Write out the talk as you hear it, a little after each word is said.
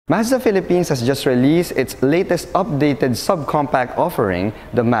Mazda Philippines has just released its latest updated subcompact offering,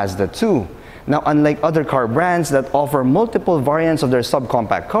 the Mazda2. Now, unlike other car brands that offer multiple variants of their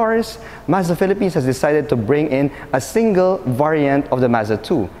subcompact cars, Mazda Philippines has decided to bring in a single variant of the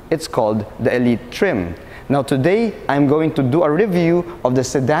Mazda2. It's called the Elite trim. Now today, I'm going to do a review of the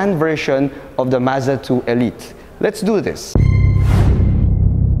sedan version of the Mazda2 Elite. Let's do this.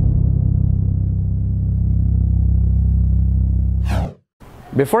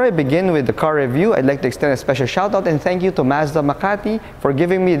 Before I begin with the car review, I'd like to extend a special shout out and thank you to Mazda Makati for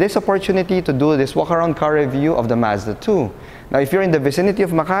giving me this opportunity to do this walk-around car review of the Mazda2. Now, if you're in the vicinity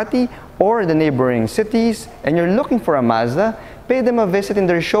of Makati or the neighboring cities and you're looking for a Mazda, pay them a visit in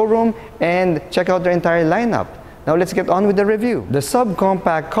their showroom and check out their entire lineup. Now let's get on with the review. The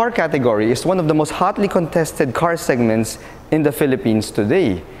subcompact car category is one of the most hotly contested car segments in the Philippines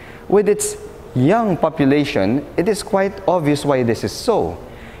today. With its young population, it is quite obvious why this is so.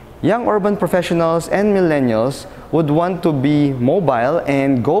 Young urban professionals and millennials would want to be mobile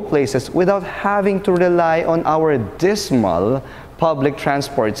and go places without having to rely on our dismal public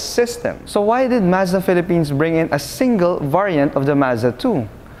transport system. So why did Mazda Philippines bring in a single variant of the Mazda2?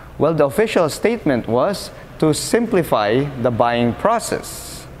 Well, the official statement was to simplify the buying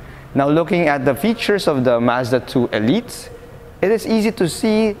process. Now, looking at the features of the Mazda2 Elite, it is easy to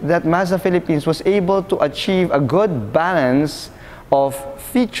see that Mazda Philippines was able to achieve a good balance of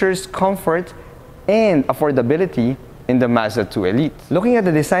features, comfort, and affordability in the Mazda2 Elite. Looking at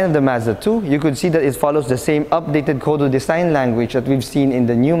the design of the Mazda2, you could see that it follows the same updated Kodo design language that we've seen in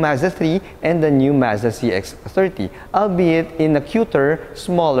the new Mazda3 and the new Mazda CX-30, albeit in a cuter,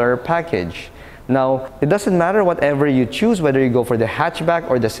 smaller package. Now, it doesn't matter whatever you choose, whether you go for the hatchback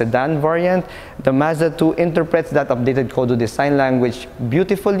or the sedan variant, the Mazda2 interprets that updated Kodo design language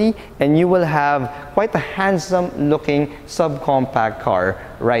beautifully, and you will have quite a handsome looking subcompact car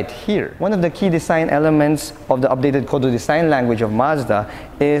right here. One of the key design elements of the updated Kodo design language of Mazda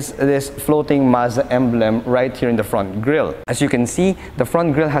is this floating Mazda emblem right here in the front grille. As you can see, the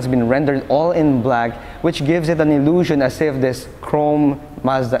front grille has been rendered all in black, which gives it an illusion as if this chrome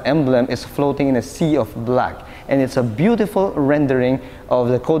Mazda emblem is floating in a sea of black. And it's a beautiful rendering of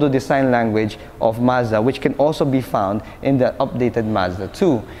the Kodo design language of Mazda, which can also be found in the updated Mazda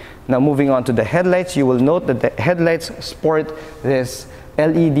 2. Now, moving on to the headlights, you will note that the headlights sport this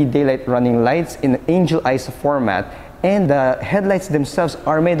LED daylight running lights in angel eyes format, and the headlights themselves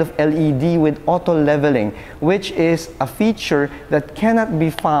are made of LED with auto leveling, which is a feature that cannot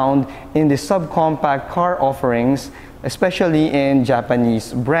be found in the subcompact car offerings, especially in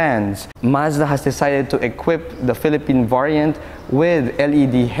Japanese brands. Mazda has decided to equip the Philippine variant with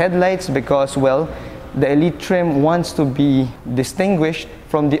LED headlights because, well, the Elite trim wants to be distinguished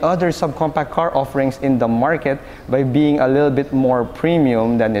from the other subcompact car offerings in the market by being a little bit more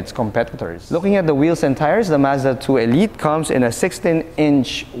premium than its competitors. Looking at the wheels and tires, the Mazda2 Elite comes in a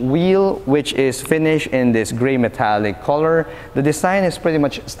 16-inch wheel, which is finished in this gray metallic color. The design is pretty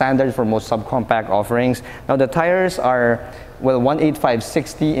much standard for most subcompact offerings. Now, the tires are, well,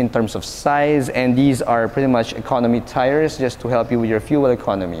 185/60 in terms of size, and these are pretty much economy tires just to help you with your fuel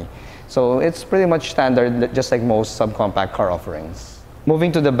economy. So it's pretty much standard, just like most subcompact car offerings.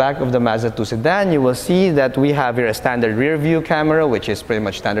 Moving to the back of the Mazda2 sedan, you will see that we have here a standard rear view camera, which is pretty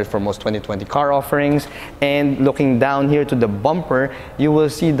much standard for most 2020 car offerings. And looking down here to the bumper, you will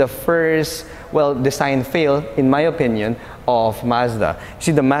see the first, well, design fail, in my opinion, of Mazda. You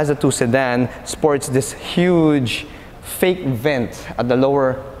see, the Mazda2 sedan sports this huge fake vent at the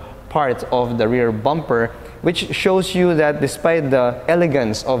lower part of the rear bumper, which shows you that despite the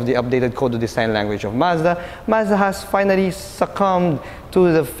elegance of the updated Kodo design language of Mazda, Mazda has finally succumbed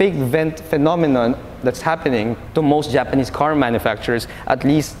to the fake vent phenomenon that's happening to most Japanese car manufacturers, at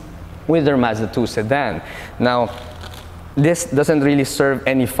least with their Mazda2 sedan. Now, this doesn't really serve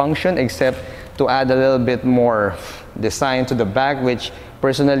any function except to add a little bit more design to the back, which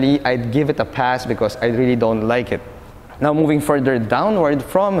personally I'd give it a pass because I really don't like it. Now, moving further downward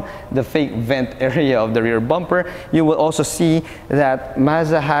from the fake vent area of the rear bumper, you will also see that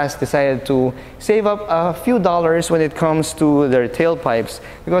Mazda has decided to save up a few dollars when it comes to their tailpipes,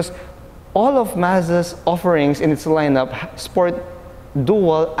 because all of Mazda's offerings in its lineup sport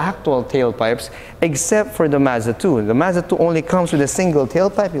dual actual tailpipes except for the Mazda2. The Mazda2 only comes with a single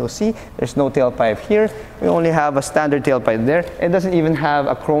tailpipe. You'll see there's no tailpipe here. We only have a standard tailpipe there. It doesn't even have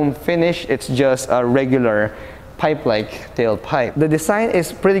a chrome finish. It's just a regular pipe-like tailpipe. The design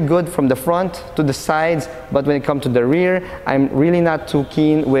is pretty good from the front to the sides, but when it comes to the rear, I'm really not too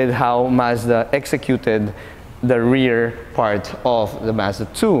keen with how Mazda executed the rear part of the Mazda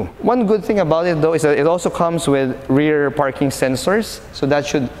 2. One good thing about it though is that it also comes with rear parking sensors, so that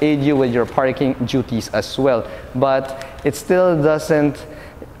should aid you with your parking duties as well. But it still doesn't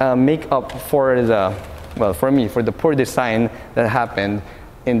make up for the, well, for me, for the poor design that happened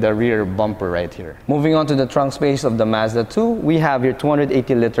in the rear bumper right here. Moving on to the trunk space of the Mazda 2, we have your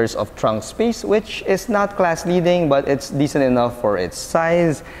 280 liters of trunk space, which is not class leading, but it's decent enough for its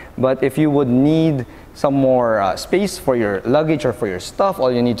size. But if you would need some more space for your luggage or for your stuff,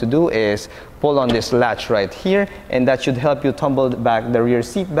 all you need to do is pull on this latch right here, and that should help you tumble back the rear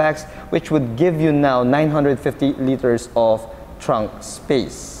seat backs, which would give you now 950 liters of trunk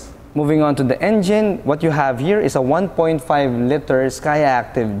space. Moving on to the engine, what you have here is a 1.5 liter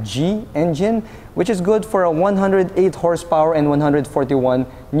Skyactiv G engine, which is good for a 108 horsepower and 141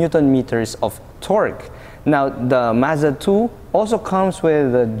 Newton meters of torque. Now, the Mazda 2 also comes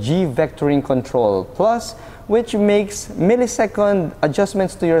with the G Vectoring Control Plus, which makes millisecond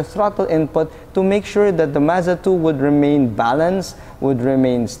adjustments to your throttle input to make sure that the Mazda 2 would remain balanced, would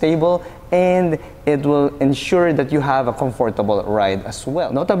remain stable, and it will ensure that you have a comfortable ride as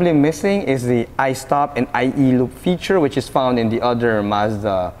well. Notably missing is the iStop and IE loop feature, which is found in the other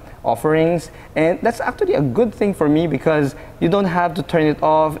Mazda offerings, and that's actually a good thing for me because you don't have to turn it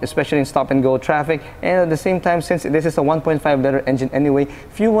off, especially in stop and go traffic. And at the same time, since this is a 1.5 liter engine anyway,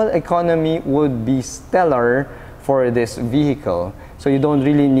 fuel economy would be stellar for this vehicle, so you don't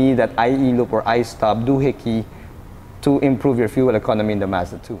really need that IE loop or iStop doohickey to improve your fuel economy in the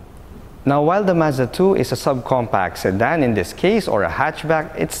Mazda 2. Now, while the Mazda 2 is a subcompact sedan in this case, or a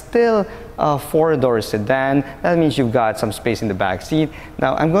hatchback, it's still a four-door sedan. That means you've got some space in the back seat.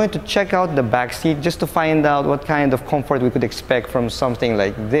 Now, I'm going to check out the back seat just to find out what kind of comfort we could expect from something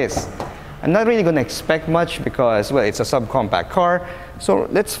like this. I'm not really going to expect much because, well, it's a subcompact car. So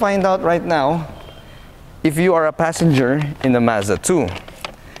let's find out right now if you are a passenger in the Mazda 2.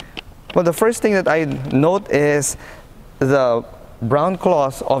 Well, the first thing that I note is the brown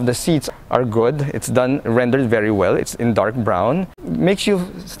cloth of the seats are good. It's done, rendered very well. It's in dark brown. Makes you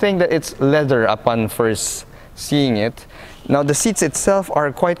think that it's leather upon first seeing it. Now, the seats itself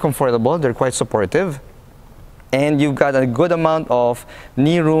are quite comfortable. They're quite supportive. And you've got a good amount of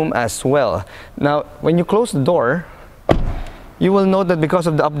knee room as well. Now, when you close the door, you will note that because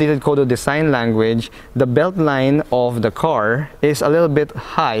of the updated Kodo design language, the belt line of the car is a little bit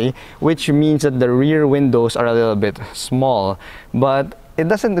high, which means that the rear windows are a little bit small. But it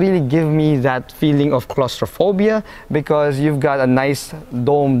doesn't really give me that feeling of claustrophobia because you've got a nice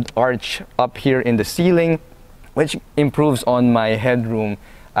domed arch up here in the ceiling, which improves on my headroom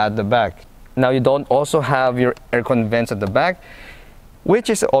at the back. Now, you don't also have your aircon vents at the back,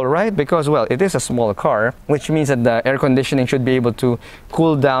 which is alright because, well, it is a small car, which means that the air conditioning should be able to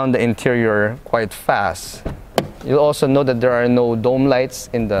cool down the interior quite fast. You'll also note that there are no dome lights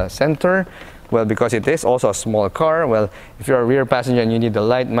in the center. Well, because it is also a small car, well, if you're a rear passenger and you need the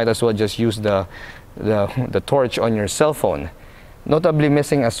light, might as well just use the torch on your cell phone. Notably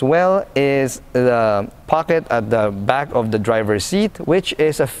missing as well is the pocket at the back of the driver's seat, which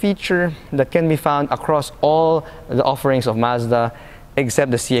is a feature that can be found across all the offerings of Mazda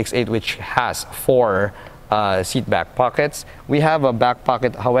except the CX-8, which has 4 seat back pockets. We have a back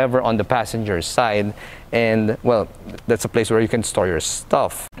pocket, however, on the passenger side, and, well, that's a place where you can store your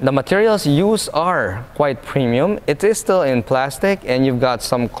stuff. The materials used are quite premium. It is still in plastic, and you've got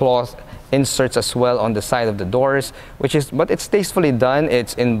some cloth inserts as well on the side of the doors, but it's tastefully done.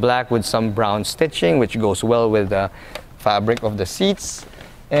 It's in black with some brown stitching, which goes well with the fabric of the seats.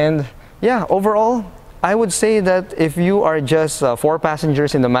 And yeah, overall, I would say that if you are just 4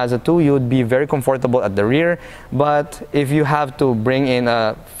 passengers in the Mazda 2, you would be very comfortable at the rear. But if you have to bring in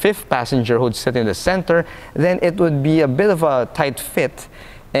a 5th passenger who'd sit in the center, then it would be a bit of a tight fit.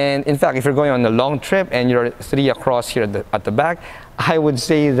 And in fact, if you're going on a long trip and you're 3 across here at the back, I would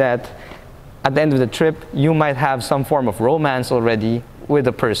say that at the end of the trip, you might have some form of romance already with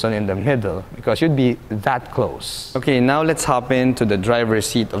the person in the middle because you'd be that close. Okay, now let's hop into the driver's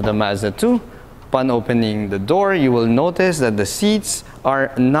seat of the Mazda 2. Upon opening the door, you will notice that the seats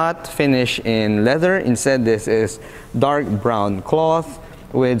are not finished in leather. Instead, this is dark brown cloth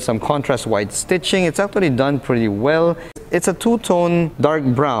with some contrast white stitching. It's actually done pretty well. It's a two-tone dark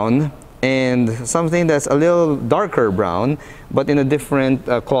brown and something that's a little darker brown, but in a different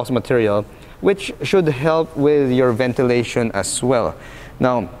cloth material, which should help with your ventilation as well.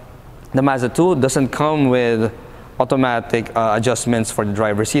 Now, the Mazda 2 doesn't come with automatic adjustments for the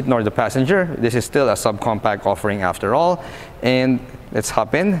driver's seat nor the passenger. This is still a subcompact offering after all, and let's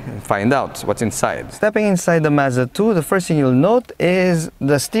hop in and find out what's inside. Stepping inside the Mazda 2, the first thing you'll note is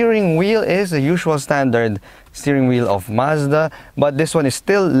the steering wheel is the usual standard steering wheel of Mazda, but this one is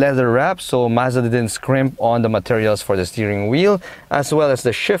still leather wrapped, so Mazda didn't scrimp on the materials for the steering wheel, as well as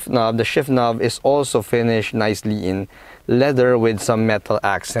the shift knob. The shift knob is also finished nicely in leather with some metal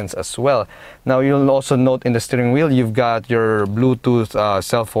accents as well. Now you'll also note in the steering wheel you've got your Bluetooth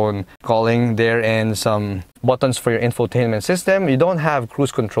cell phone calling there and some buttons for your infotainment system. You don't have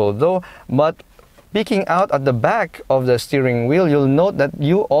cruise control though, but peeking out at the back of the steering wheel, you'll note that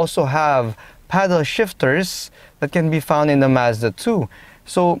you also have paddle shifters that can be found in the Mazda 2.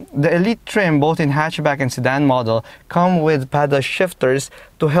 So the Elite trim, both in hatchback and sedan model, come with paddle shifters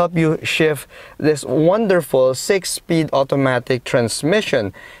to help you shift this wonderful 6-speed automatic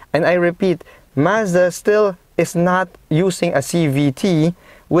transmission. And I repeat, Mazda still is not using a CVT,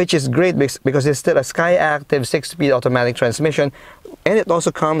 which is great because it's still a Skyactiv 6-speed automatic transmission, and it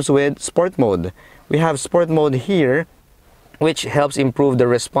also comes with sport mode. We have sport mode here, which helps improve the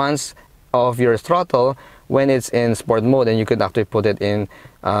response of your throttle when it's in sport mode, and you could actually put it in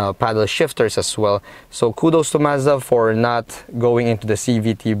paddle shifters as well. So kudos to Mazda for not going into the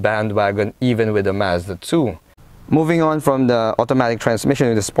CVT bandwagon even with the Mazda 2. Moving on from the automatic transmission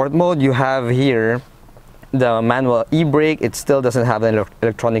with the sport mode, you have here the manual e-brake. It still doesn't have an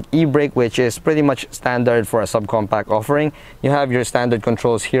electronic e-brake, which is pretty much standard for a subcompact offering. You have your standard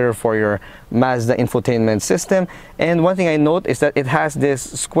controls here for your Mazda infotainment system, and one thing I note is that it has this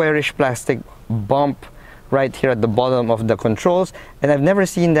squarish plastic bump right here at the bottom of the controls, and I've never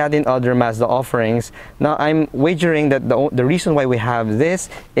seen that in other Mazda offerings. Now I'm wagering that the reason why we have this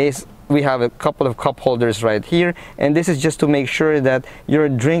is we have a couple of cup holders right here, and this is just to make sure that your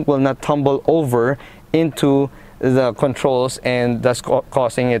drink will not tumble over into the controls and thus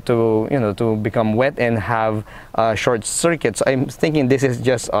causing it to, to become wet and have short circuits. So I'm thinking this is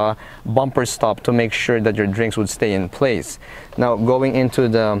just a bumper stop to make sure that your drinks would stay in place. Now going into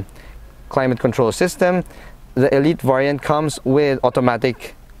the climate control system, the Elite variant comes with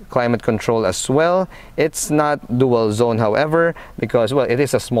automatic climate control as well. It's not dual zone, however, because, well, it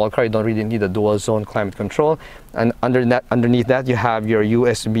is a small car. You don't really need a dual zone climate control. And underneath that you have your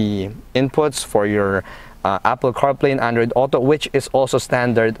USB inputs for your Apple CarPlay and Android Auto, which is also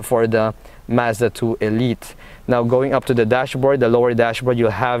standard for the Mazda 2 Elite. Now going up to the dashboard, the lower dashboard,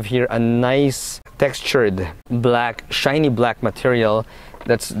 you'll have here a nice textured black, shiny black material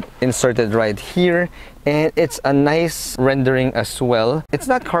that's inserted right here, and it's a nice rendering as well. It's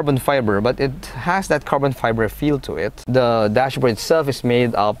not carbon fiber, but it has that carbon fiber feel to it. The dashboard itself is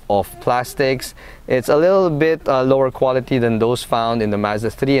made up of plastics. It's a little bit lower quality than those found in the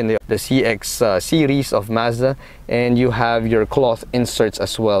Mazda 3 and the CX series of Mazda, and you have your cloth inserts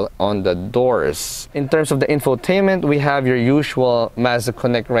as well on the doors. In terms of the infotainment, we have your usual Mazda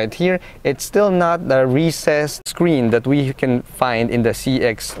Connect right here. It's still not the recessed screen that we can find in the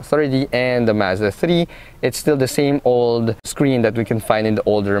CX-30 and the Mazda 3. It's still the same old screen that we can find in the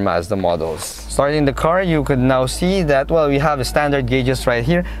older Mazda models. Starting the car, you could now see that, well, we have the standard gauges right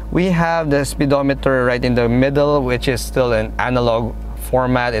here. We have the speedometer right in the middle, which is still an analog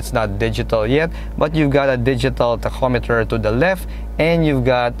format. It's not digital yet, but you've got a digital tachometer to the left, and you've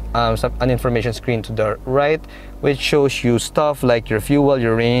got an information screen to the right, which shows you stuff like your fuel,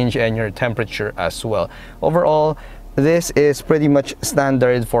 your range, and your temperature as well. Overall, this is pretty much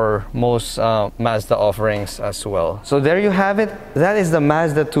standard for most Mazda offerings as well. So there you have it. That is the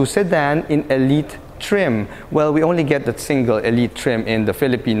Mazda 2 sedan in Elite trim. Well, we only get that single Elite trim in the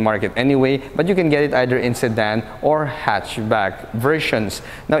Philippine market anyway, but you can get it either in sedan or hatchback versions.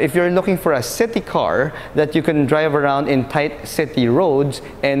 Now, if you're looking for a city car that you can drive around in tight city roads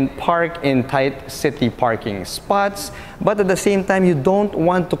and park in tight city parking spots, but at the same time you don't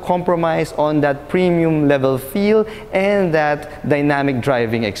want to compromise on that premium level feel and that dynamic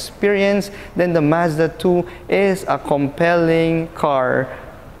driving experience, then the Mazda 2 is a compelling car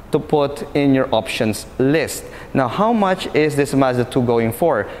to put in your options list. Now, how much is this Mazda 2 going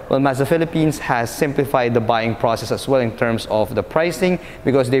for? Well, Mazda Philippines has simplified the buying process as well in terms of the pricing,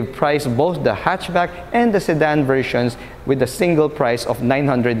 because they've priced both the hatchback and the sedan versions with a single price of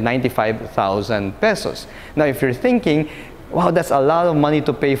 995,000 pesos. Now, if you're thinking, wow, that's a lot of money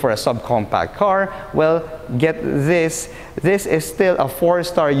to pay for a subcompact car, well, get this. This is still a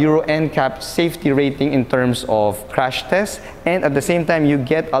 4-star Euro NCAP safety rating in terms of crash tests, and at the same time you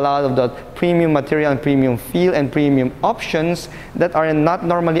get a lot of the premium material and premium feel and premium options that are not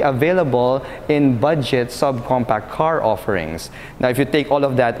normally available in budget subcompact car offerings. Now, if you take all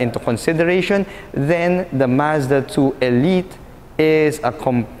of that into consideration, then the Mazda 2 Elite is a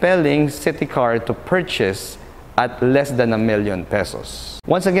compelling city car to purchase at less than ₱1 million.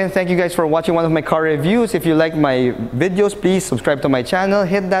 Once again, thank you guys for watching one of my car reviews. If you like my videos, please subscribe to my channel,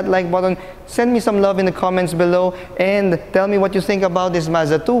 hit that like button, send me some love in the comments below, and tell me what you think about this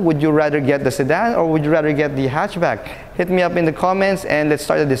Mazda 2. Would you rather get the sedan or would you rather get the hatchback? Hit me up in the comments and let's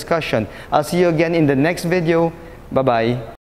start the discussion. I'll see you again in the next video. Bye-bye.